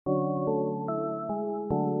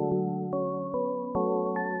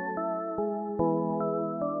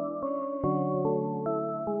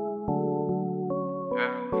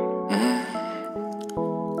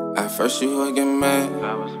first you would get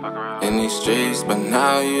mad in these streets, but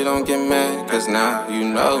now you don't get mad, cause now you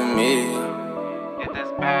know me.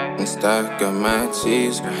 And stack up my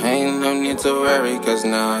cheese, ain't no need to worry, cause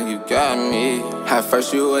now you got me. At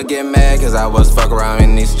first you would get mad, cause I was fuck around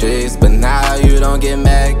in these streets, but now you don't get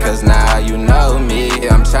mad, cause now you know me.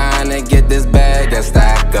 I'm trying to get this bag and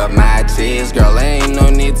stack up my cheese. Girl, ain't no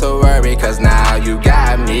need to worry, cause now you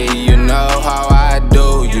got me. You know how I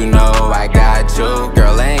do, you know I got you.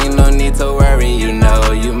 Girl, ain't no need to worry, you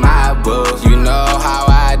know you my boo. You know how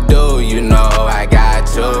I do, you know I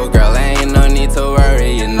got you. Girl, ain't no need to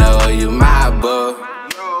worry, you know you my boo.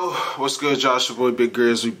 Yo, what's good, y'all? It's your boy Big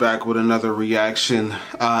Grizzly back with another reaction.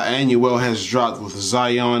 Anuel has dropped with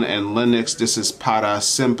Zion and Lennox. This is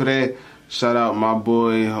Siempre. Shout out my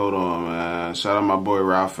boy, hold on, man. Shout out my boy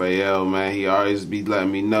Raphael, man. He always be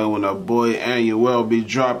letting me know when a boy Anuel be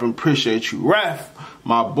dropping. Appreciate you, Raph.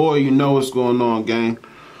 My boy, you know what's going on, gang.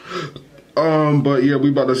 But yeah, we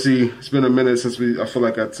about to see. It's been a minute since I feel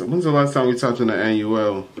like when's the last time we talked to the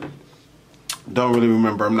Anuel? Don't really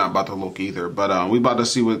remember. I'm not about to look either. But we about to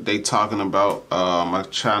see what they talking about. I'm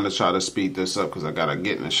trying to speed this up because I gotta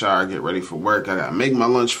get in the shower, get ready for work. I gotta make my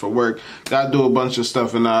lunch for work. Gotta do a bunch of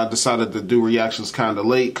stuff, and I decided to do reactions kind of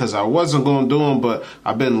late because I wasn't gonna do them, but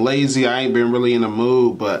I've been lazy. I ain't been really in the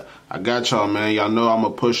mood, but I got y'all, man. Y'all know I'm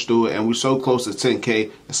gonna push through it, and we're so close to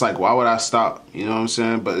 10K. It's like, why would I stop? You know what I'm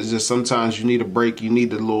saying? But it's just sometimes you need a break. You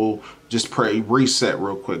need a little reset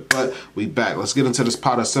real quick. But we back. Let's get into this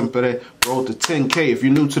Siempre. Roll to 10K. If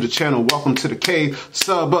you're new to the channel, welcome to the cave.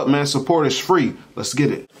 Sub up, man. Support is free. Let's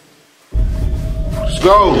get it. Let's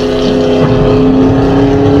go.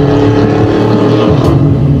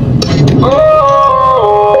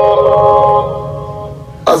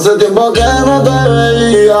 Hace tiempo que no te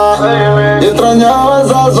veía y extrañaba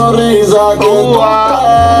esa sonrisa que tú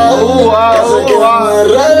traes, que hace que me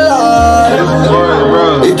relaje.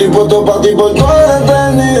 Y estoy puesto pa' ti por toda la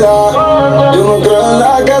eternidad. Yo no creo en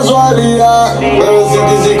la casualidad, pero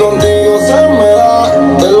si contigo se me da,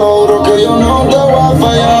 te lo juro que yo no te voy a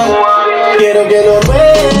fallar. Quiero que lo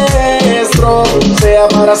nuestro sea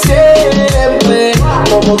para siempre,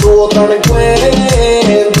 como tu otra no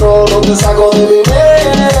encuentro, no te saco de mi mente.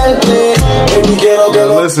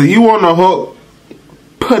 Listen, you on the hook,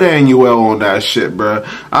 put Anuel on that shit, bro.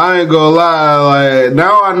 I ain't gonna lie, like,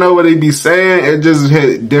 now I know what he be saying, it just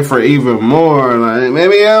hit different even more. Like,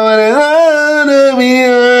 maybe I wanna be,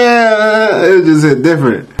 it just hit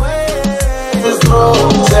different.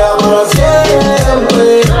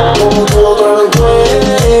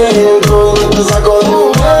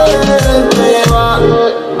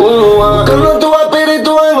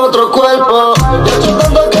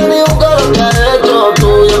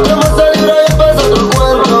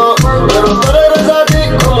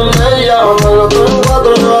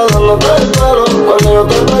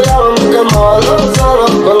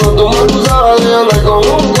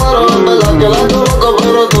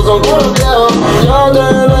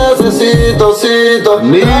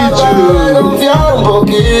 Confiar un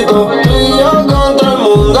poquito, tú y yo contra el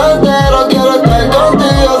mundo entero. Quiero estar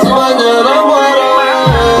contigo si mañana muero.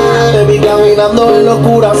 Te vi caminando en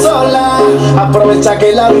locura sola. Aprovecha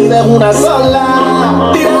que la vida es una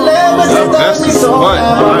sola. Tírale besos de mi sola,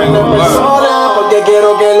 porque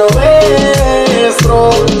quiero que lo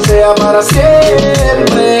nuestro sea para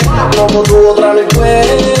siempre, como tu otra no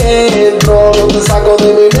encuentro, no te saco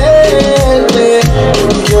de mi mente.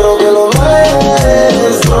 Quiero que lo nuestro.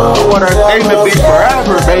 I want our thing to be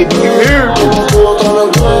forever, baby. You hear?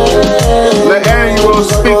 Let Anuel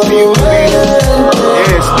speak to you, please.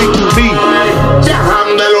 Yeah, speak to me.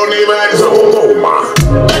 Viajando el universo,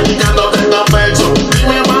 dedicándote este pecho.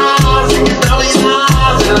 Dime más, sin que te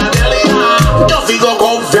avisas en la realidad. Yo sigo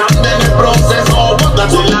confiando en el proceso.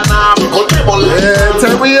 Póngase en la nave, cortemos la yeah,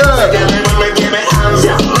 turn me up. Me tiene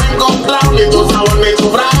ansia. No he encontrado ni tu sabor ni tu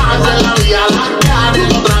fragancia en la vía láctea, ni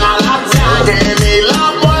otra galaxia que ni la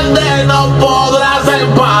muerte no podrá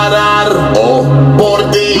separar. Oh, por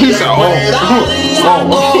ti. He said,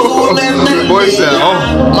 The boy said,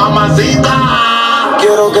 mamacita.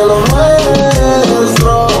 Quiero que lo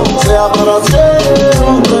nuestro sea para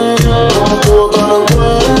siempre, como tu otra no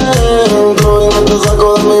encuentro y no te saco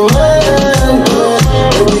de mi mente.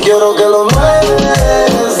 Y quiero que lo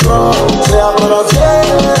nuestro sea para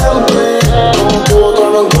siempre, como tu otra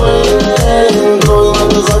no encuentro y no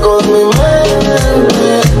te saco de mi mente.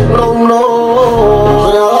 No, no,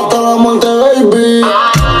 real hasta la muerte, baby. Real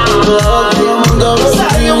hasta la muerte,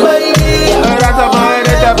 baby. Hasta la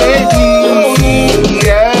muerte, baby.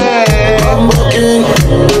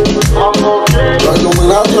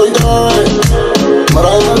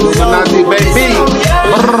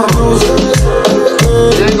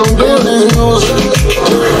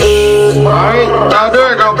 Alright, now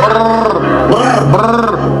there it go.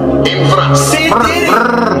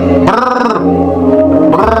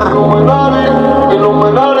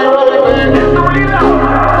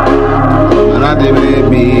 Illuminati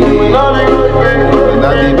baby,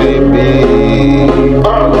 Illuminati baby,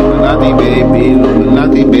 Illuminati baby,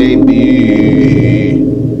 Illuminati baby.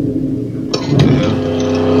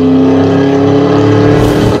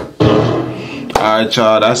 Alright,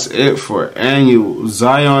 y'all, that's it for Anuel,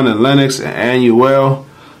 Zion and Lennox and Anuel.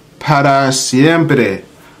 Para Siempre.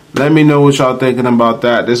 Let me know what y'all thinking about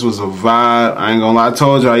that. This was a vibe. I ain't gonna lie. I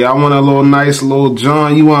told y'all want a little nice little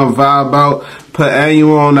John. You want to vibe out. Put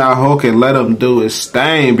Anuel on that hook and let him do his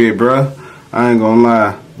thing, big bruh. I ain't gonna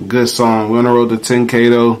lie. Good song. We're on the road to 10K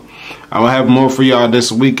though. I will have more for y'all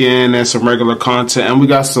this weekend and some regular content. And we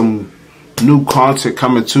got some new content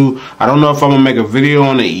coming too. I don't know if I'm gonna make a video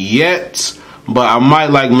on it yet, but I might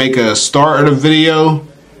like make a start of the video,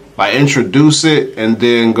 like introduce it, and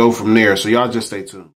then go from there. So y'all just stay tuned.